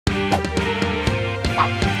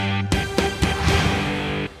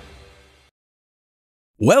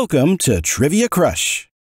Welcome to Trivia Crush.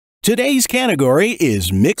 Today's category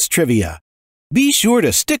is Mixed Trivia. Be sure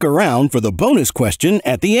to stick around for the bonus question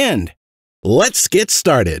at the end. Let's get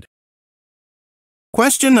started.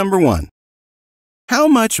 Question number 1. How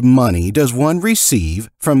much money does one receive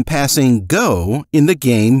from passing Go in the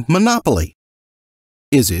game Monopoly?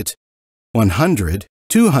 Is it 100,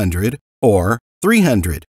 200, or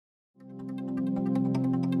 300?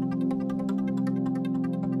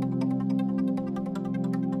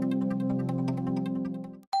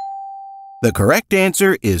 The correct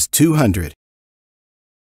answer is 200.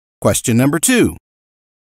 Question number 2.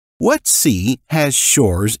 What sea has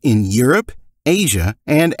shores in Europe, Asia,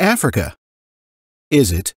 and Africa?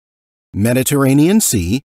 Is it Mediterranean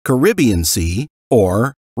Sea, Caribbean Sea,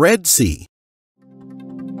 or Red Sea?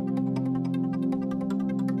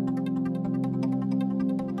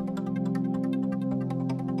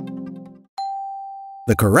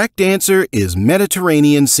 The correct answer is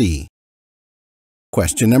Mediterranean Sea.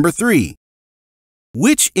 Question number 3.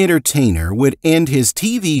 Which entertainer would end his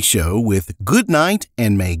TV show with Goodnight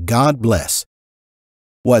and May God Bless?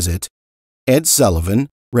 Was it Ed Sullivan,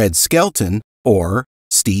 Red Skelton, or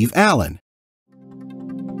Steve Allen?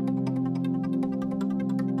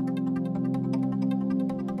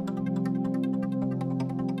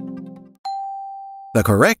 The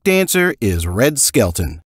correct answer is Red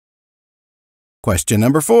Skelton. Question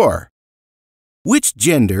number 4. Which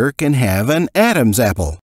gender can have an Adam's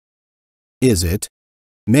apple? Is it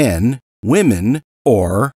men, women,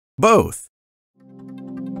 or both?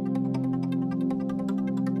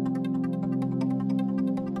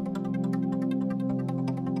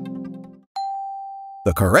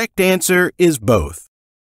 The correct answer is both.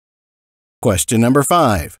 Question number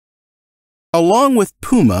 5. Along with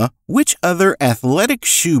Puma, which other athletic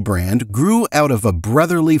shoe brand grew out of a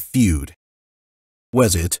brotherly feud?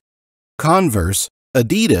 Was it Converse,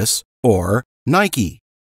 Adidas, or Nike?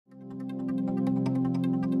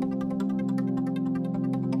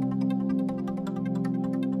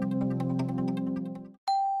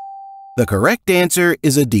 The correct answer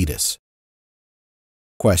is Adidas.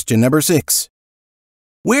 Question number 6.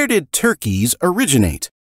 Where did turkeys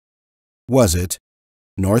originate? Was it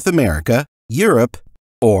North America, Europe,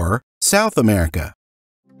 or South America?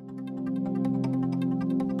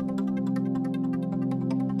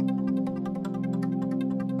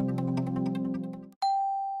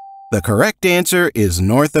 The correct answer is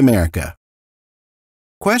North America.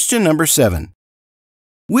 Question number 7.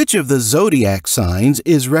 Which of the zodiac signs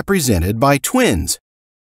is represented by twins?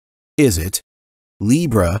 Is it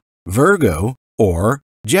Libra, Virgo, or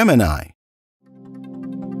Gemini?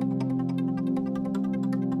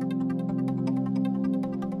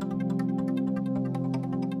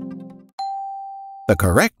 The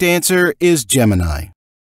correct answer is Gemini.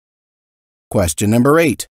 Question number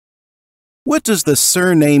 8. What does the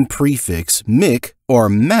surname prefix Mick or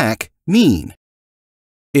Mac mean?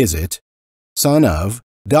 Is it son of,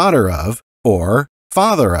 daughter of, or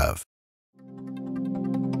father of?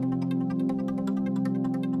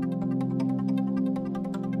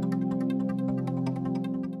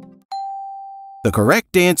 The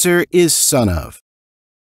correct answer is son of.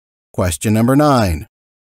 Question number 9.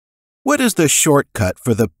 What is the shortcut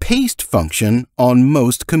for the paste function on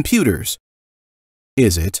most computers?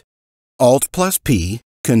 Is it Alt plus P,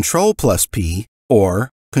 Control plus P,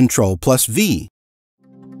 or Control plus V?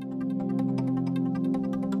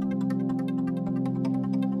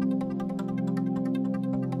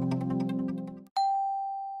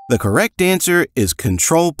 The correct answer is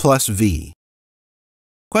Control plus V.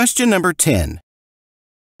 Question number 10.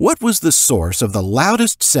 What was the source of the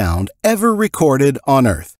loudest sound ever recorded on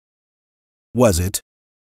Earth? Was it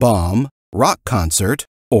bomb, rock concert,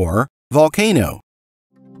 or volcano?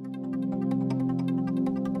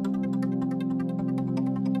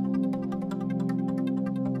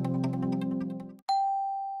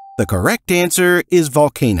 The correct answer is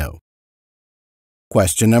volcano.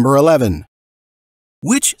 Question number 11.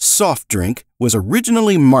 Which soft drink was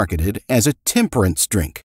originally marketed as a temperance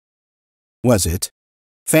drink? Was it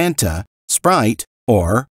Fanta, Sprite,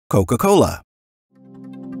 or Coca-Cola?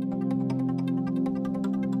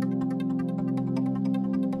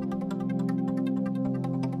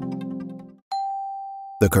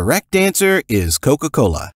 The correct answer is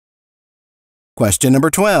Coca-Cola. Question number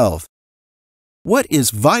 12. What is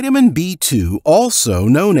vitamin B2 also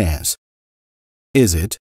known as? Is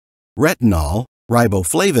it retinol,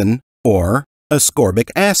 riboflavin, or ascorbic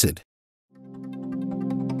acid?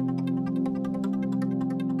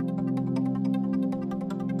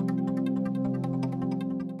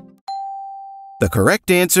 The correct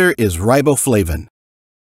answer is riboflavin.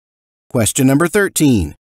 Question number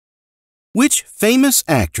 13. Which famous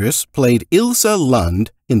actress played Ilse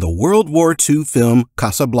Lund in the World War II film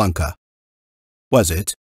Casablanca? Was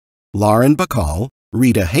it Lauren Bacall,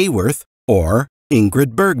 Rita Hayworth, or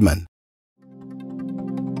Ingrid Bergman?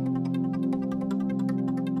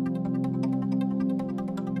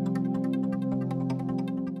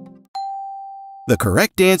 The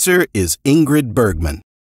correct answer is Ingrid Bergman.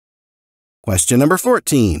 Question number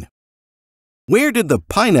 14. Where did the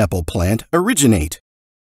pineapple plant originate?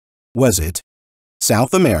 Was it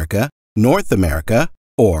South America, North America,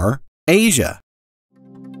 or Asia?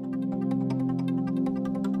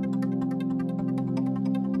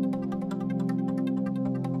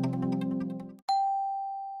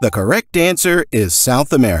 The correct answer is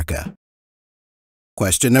South America.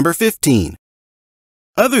 Question number 15.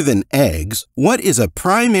 Other than eggs, what is a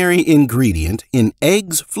primary ingredient in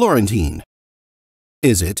eggs Florentine?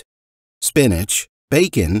 Is it spinach,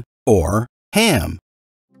 bacon, or ham?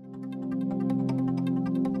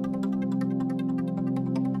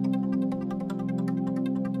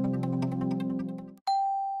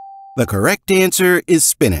 The correct answer is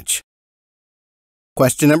spinach.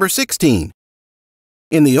 Question number 16.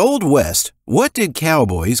 In the Old West, what did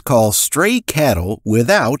cowboys call stray cattle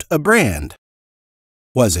without a brand?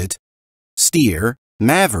 Was it steer,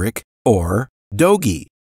 maverick, or dogie?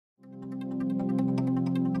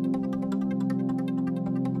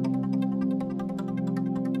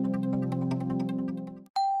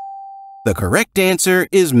 The correct answer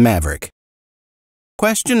is maverick.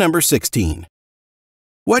 Question number 16.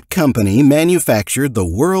 What company manufactured the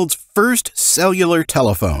world's first cellular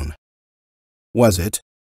telephone? Was it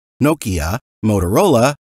Nokia,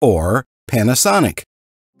 Motorola, or Panasonic?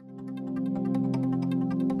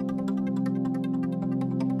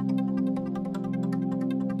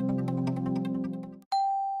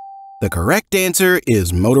 The correct answer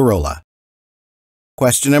is Motorola.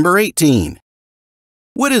 Question number 18.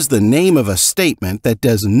 What is the name of a statement that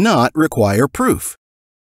does not require proof?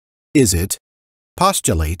 Is it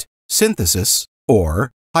postulate, synthesis,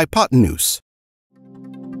 or hypotenuse?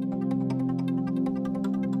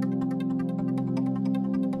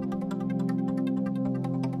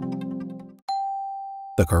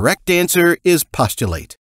 The correct answer is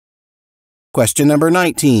postulate. Question number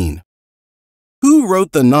 19. Who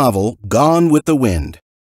wrote the novel Gone with the Wind?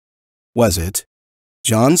 Was it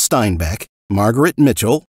John Steinbeck, Margaret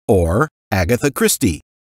Mitchell, or Agatha Christie?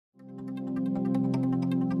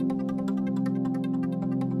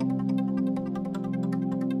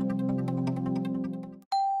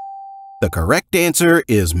 The correct answer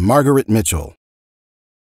is Margaret Mitchell.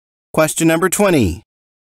 Question number 20.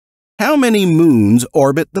 How many moons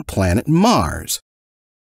orbit the planet Mars?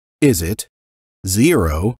 Is it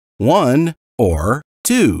 0, 1, or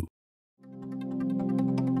 2?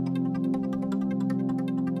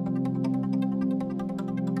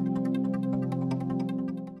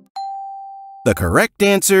 The correct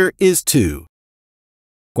answer is 2.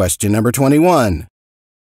 Question number 21.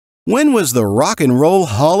 When was the Rock and Roll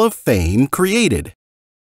Hall of Fame created?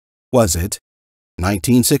 Was it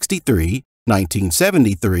 1963,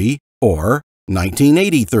 1973, or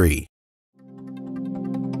 1983?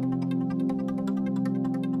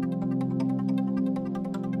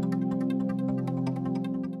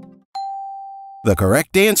 The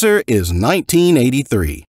correct answer is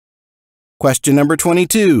 1983. Question number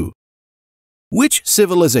 22. Which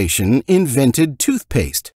civilization invented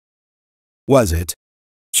toothpaste? Was it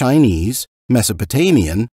Chinese,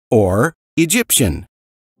 Mesopotamian, or Egyptian?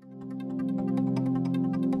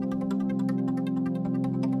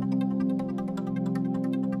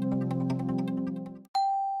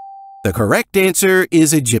 The correct answer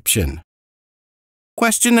is Egyptian.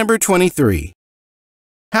 Question number 23.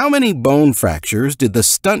 How many bone fractures did the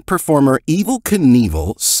stunt performer Evel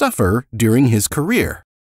Knievel suffer during his career?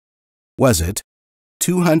 Was it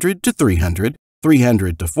 200 to 300,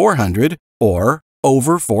 300 to 400, or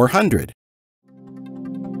over 400?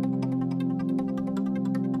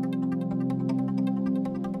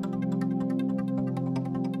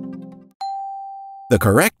 The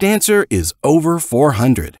correct answer is over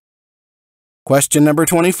 400. Question number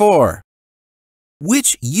 24.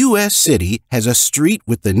 Which U.S. city has a street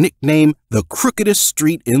with the nickname the crookedest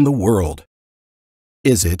street in the world?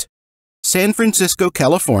 Is it San Francisco,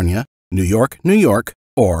 California, New York, New York,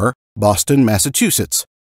 or Boston, Massachusetts?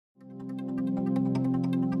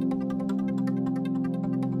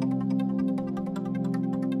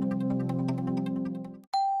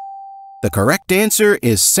 The correct answer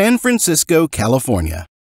is San Francisco, California.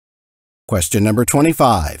 Question number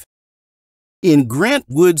 25. In Grant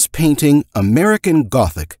Wood's painting American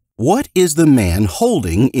Gothic, What is the man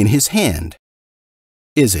holding in his hand?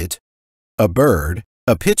 Is it a bird,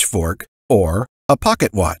 a pitchfork, or a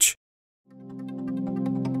pocket watch?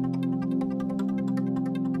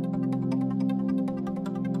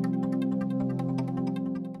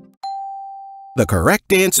 The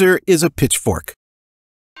correct answer is a pitchfork.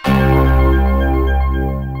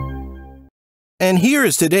 And here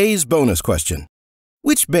is today's bonus question.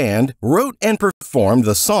 Which band wrote and performed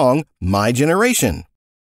the song My Generation?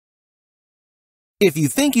 If you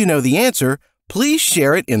think you know the answer, please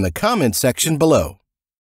share it in the comments section below.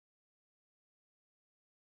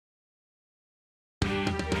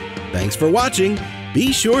 Thanks for watching.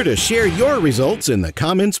 Be sure to share your results in the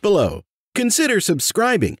comments below. Consider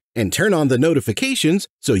subscribing and turn on the notifications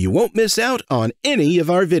so you won't miss out on any of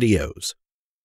our videos.